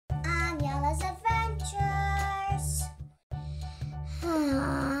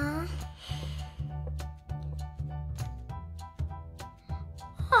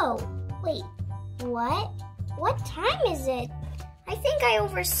Oh, wait, what? What time is it? I think I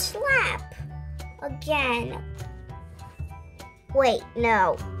overslept again. Wait,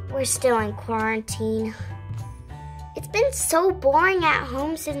 no, we're still in quarantine. It's been so boring at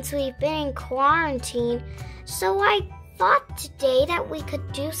home since we've been in quarantine, so I thought today that we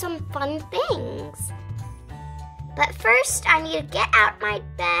could do some fun things. But first, I need to get out my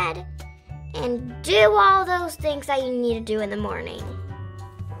bed and do all those things that you need to do in the morning.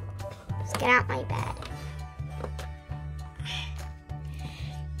 Let's get out my bed.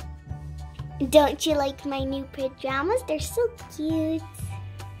 Don't you like my new pajamas? They're so cute.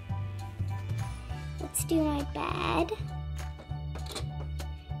 Let's do my bed.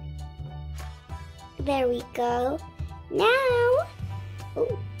 There we go. Now,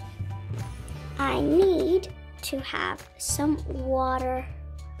 I need to have some water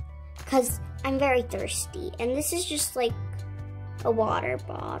because I'm very thirsty. And this is just like a water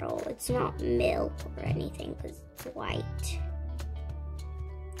bottle. It's not milk or anything because it's white.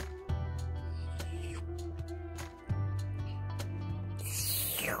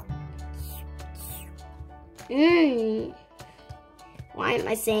 Why am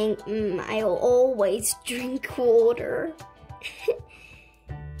I saying I'll always drink water?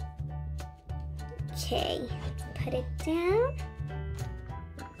 Okay, put it down.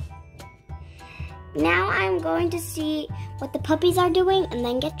 Now I'm going to see what the puppies are doing and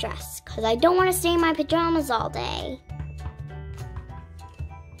then get dressed because I don't want to stay in my pajamas all day.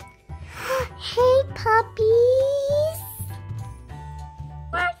 Hey, puppies.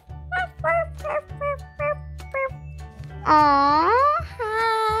 Aww,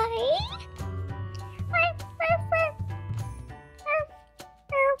 hi.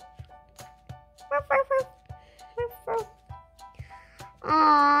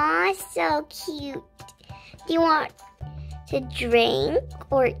 Aww, so cute. Do you want to drink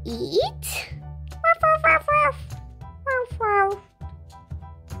or eat?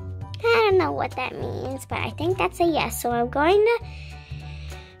 I don't know what that means, but I think that's a yes. So I'm going to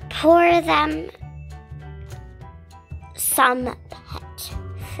pour them some pet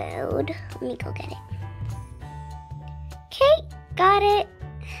food. Let me go get it. Okay, got it.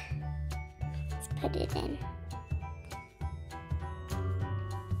 Let's put it in.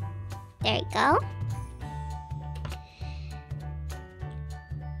 There you go.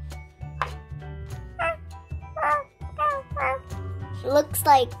 Looks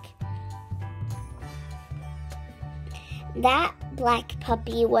like that black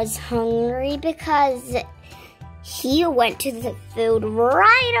puppy was hungry because he went to the food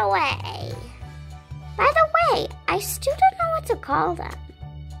right away. By the way, I still don't know what to call them.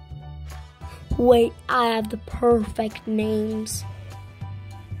 Wait, I have the perfect names.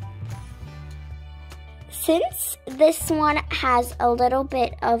 Since this one has a little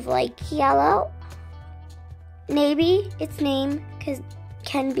bit of like yellow, maybe its name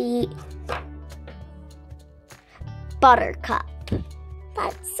can be Buttercup.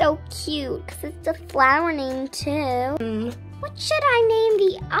 That's so cute because it's a flower name too. What should I name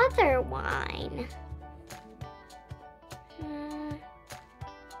the other one?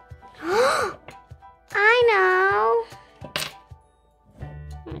 I know.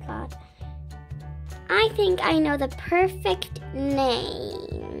 Oh my God. I think I know the perfect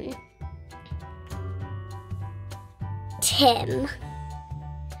name. Tim.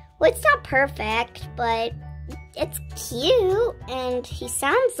 Well, it's not perfect, but it's cute, and he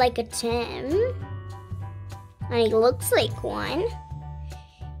sounds like a Tim. And he looks like one.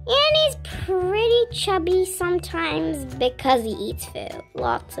 And he's pretty chubby sometimes because he eats food.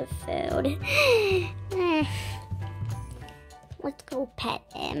 Lots of food. Let's go pet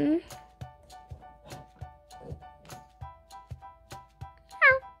him.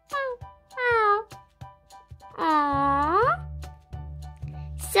 Aww.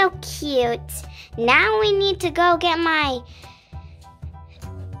 So cute. Now we need to go get my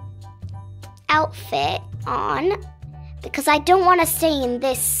outfit on because I don't want to stay in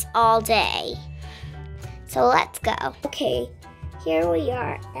this all day. So let's go. Okay, here we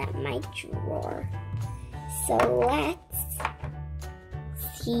are at my drawer. So let's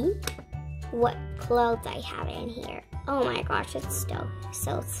see what clothes I have in here. Oh my gosh, it's still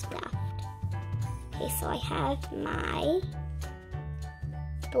so stuffed. Okay, so I have my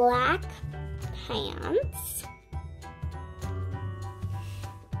black pants,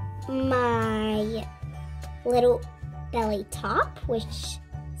 my little belly top, which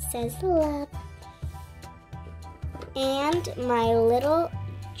says love, and my little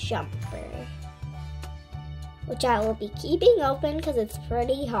jumper, which I will be keeping open because it's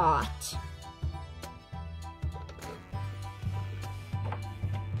pretty hot.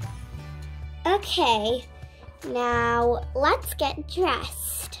 Okay, now let's get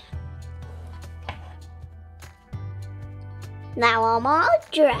dressed. Now I'm all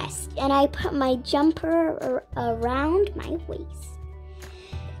dressed and I put my jumper around my waist.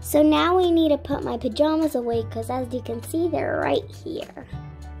 So now we need to put my pajamas away because as you can see, they're right here.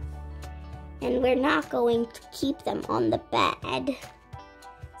 And we're not going to keep them on the bed.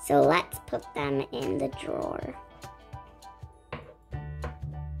 So let's put them in the drawer.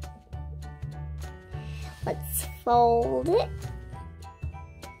 Let's fold it.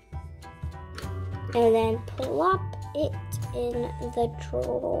 And then plop it in the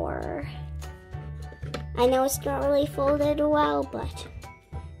drawer. I know it's not really folded well, but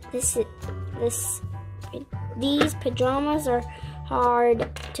these pajamas are hard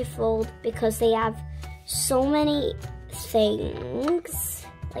to fold because they have so many things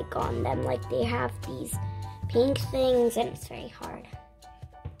like on them. Like they have these pink things and it's very hard.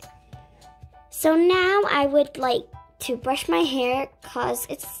 So now I would like to brush my hair because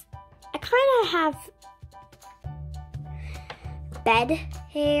I kind of have bed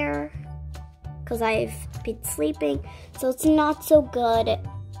hair because I've been sleeping, so it's not so good.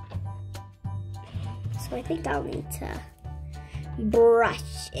 So I think I'll need to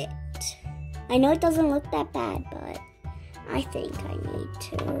brush it. I know it doesn't look that bad, but I think I need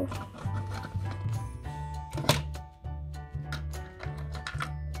to.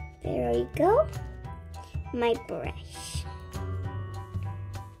 There we go. My brush.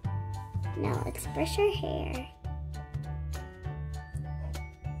 Now let's brush our hair.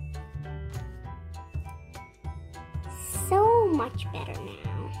 So much better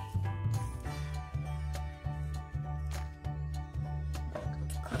now.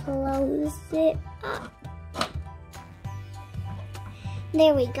 Close it up.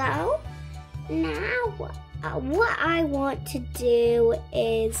 There we go. Now what I want to do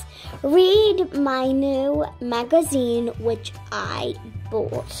is read my new magazine which I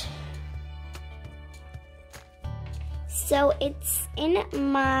bought. So it's in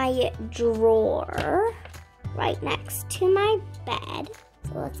my drawer right next to my bed.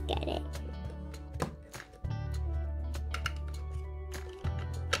 So let's get it.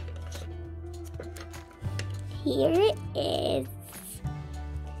 Here it is.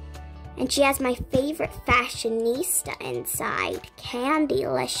 And she has my favorite fashionista inside,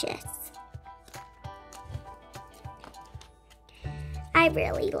 Candylicious. I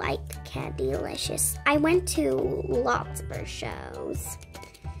really like Candylicious. I went to lots of her shows.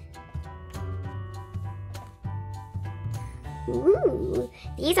 Ooh,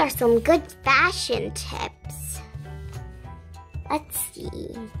 these are some good fashion tips. Let's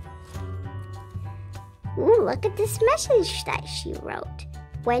see. Ooh, look at this message that she wrote.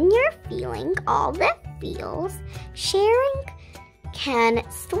 When you're feeling all the feels, sharing can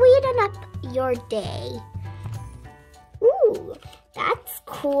sweeten up your day. Ooh, that's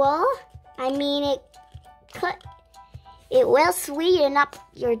cool. I mean, it will sweeten up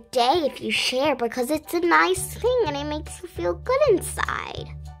your day if you share because it's a nice thing and it makes you feel good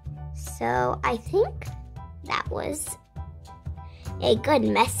inside. So I think that was a good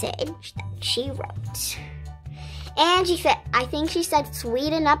message that she wrote. And she said, I think she said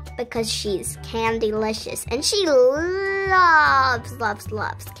sweeten up because she's Candylicious and she loves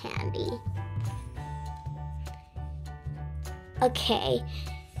candy. Okay,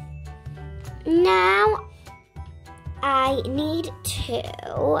 now I need to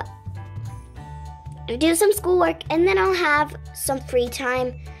do some schoolwork and then I'll have some free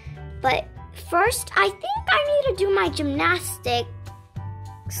time. But first, I think I need to do my gymnastics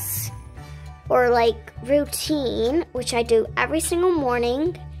or like routine, which I do every single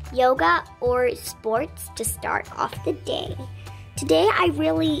morning, yoga or sports to start off the day. Today I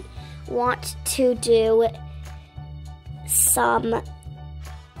really want to do some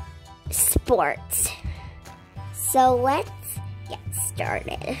sports. So let's get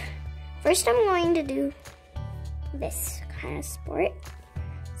started. First I'm going to do this kind of sport.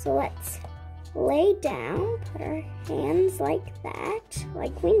 So let's lay down, put our hands like that,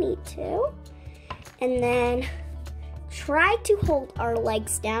 like we need to. And then try to hold our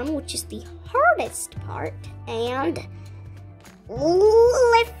legs down, which is the hardest part, and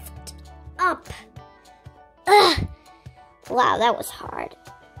lift up. Ugh. Wow, that was hard.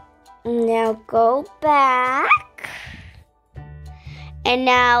 Now go back. And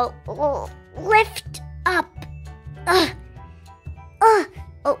now lift up.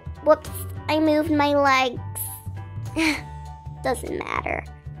 Oh, whoops, I moved my legs. Doesn't matter.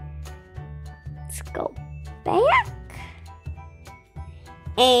 Let's go back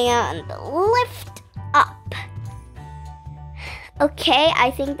and lift up. Okay,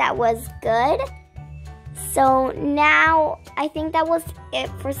 I think that was good. So now I think that was it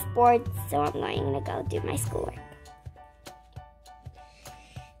for sports. So I'm going to go do my schoolwork.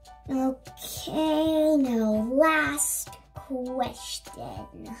 Okay, now last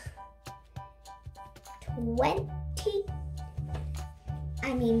question.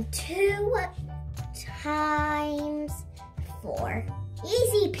 2 times 4.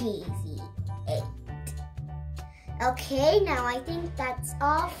 Easy peasy. 8. Okay, now I think that's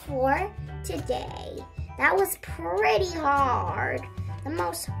all for today. That was pretty hard. The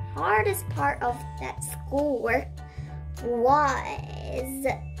most hardest part of that schoolwork was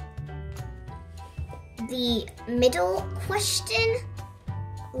the middle question.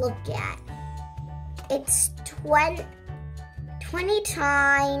 Look at it's 20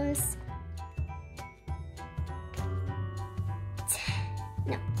 times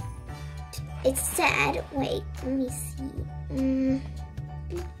no. It said, wait, let me see.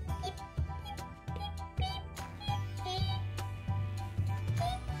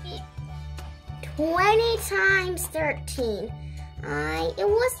 20 times 13. It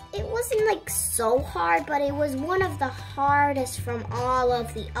wasn't like so hard, but it was one of the hardest from all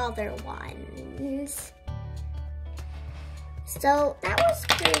of the other ones. So that was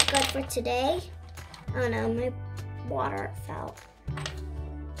pretty good for today. Oh no, my water fell.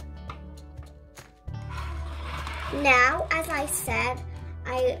 Now, as I said,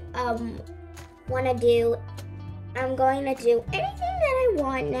 I'm going to do anything that I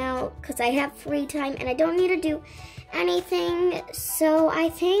want now because I have free time and I don't need to do anything. So I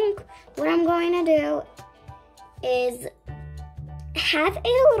think what I'm going to do is have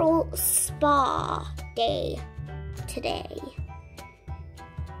a little spa day today.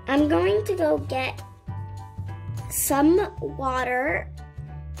 I'm going to go get some water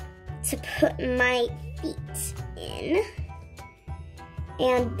to put my feet in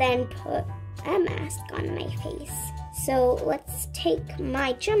and then put a mask on my face. So let's take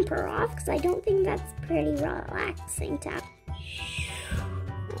my jumper off because I don't think that's pretty relaxing to have.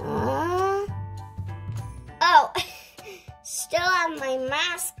 Oh, still have my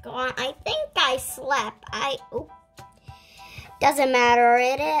mask on. I think I slept. Doesn't matter.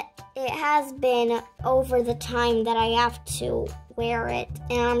 It has been over the time that I have to wear it,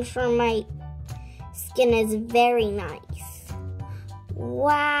 and I'm sure my skin is very nice.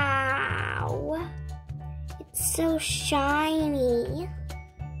 Wow, it's so shiny.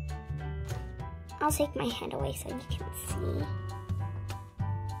 I'll take my hand away so you can see.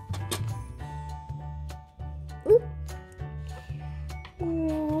 Ooh.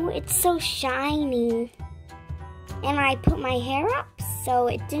 Ooh, it's so shiny. And I put my hair up so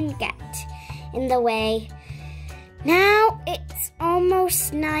it didn't get in the way. Now it's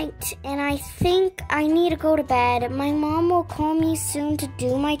almost night and I think I need to go to bed. My mom will call me soon to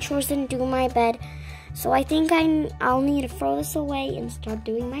do my chores and do my bed. So I think I'll need to throw this away and start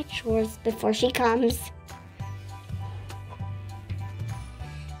doing my chores before she comes.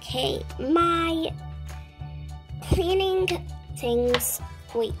 Okay, my cleaning things.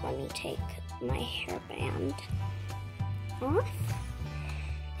 Wait, let me take my hairband off.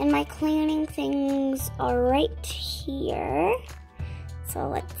 And my cleaning things are right here. So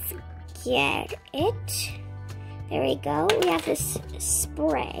let's get it. There we go. We have this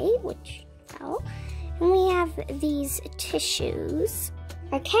spray, which fell. And we have these tissues.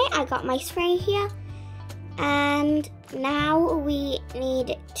 Okay, I got my spray here. And now we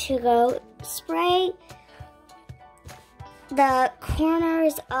need to go spray the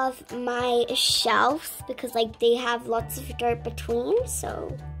corners of my shelves because like they have lots of dirt between.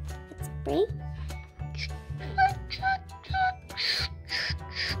 So let's spray.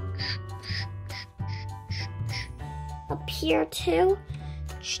 Up here too.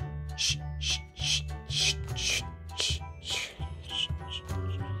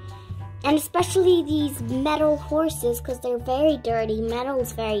 And especially these metal horses because they're very dirty.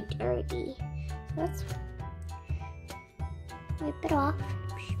 Metal's very dirty. So let's wipe it off.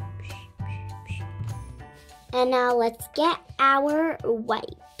 And now let's get our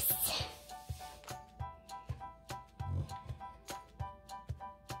wipes.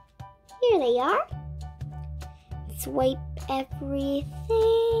 Here they are. Let's wipe everything.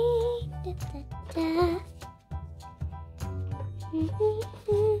 Da, da, da.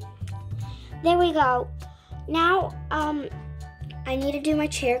 There we go. Now, I need to do my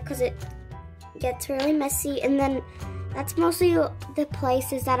chair because it gets really messy. And then that's mostly the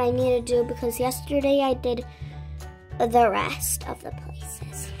places that I need to do because yesterday I did the rest of the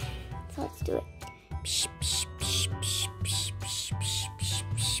places. So let's do it.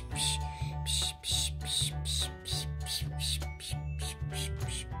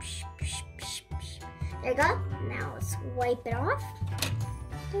 we go. Now let's wipe it off.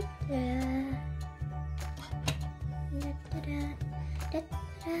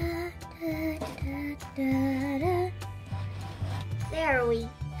 There we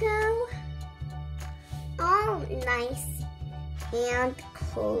go. All nice and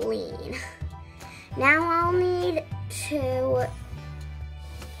clean. Now I'll need to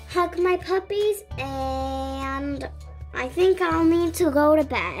hug my puppies, and I think I'll need to go to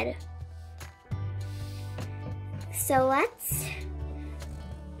bed. So let's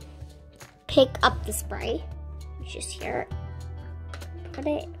pick up the spray, which is here. Put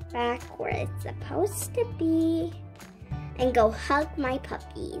it back where it's supposed to be, and go hug my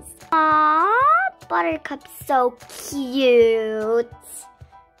puppies. Aww, Buttercup's so cute.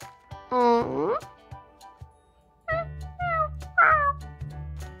 Aww.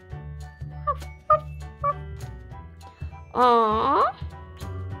 Aww.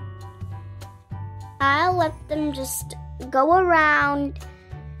 I'll let them just go around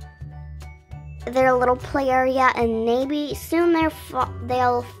their little play area, and maybe soon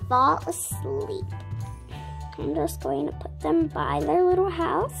they'll fall asleep. I'm just going to put them by their little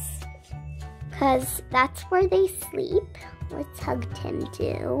house, because that's where they sleep. Let's hug Tim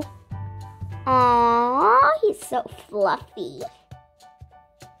too. Aww, he's so fluffy.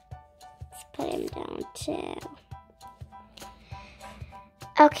 Let's put him down too.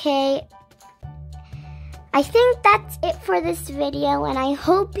 Okay, I think that's it for this video, and I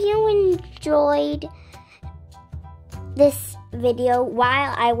hope you enjoyed this video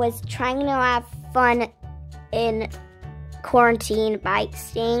while I was trying to have fun in quarantine by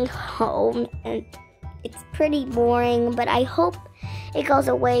staying home, and it's pretty boring, but I hope it goes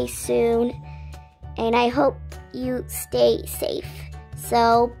away soon, and I hope you stay safe.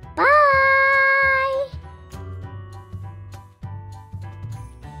 So, bye!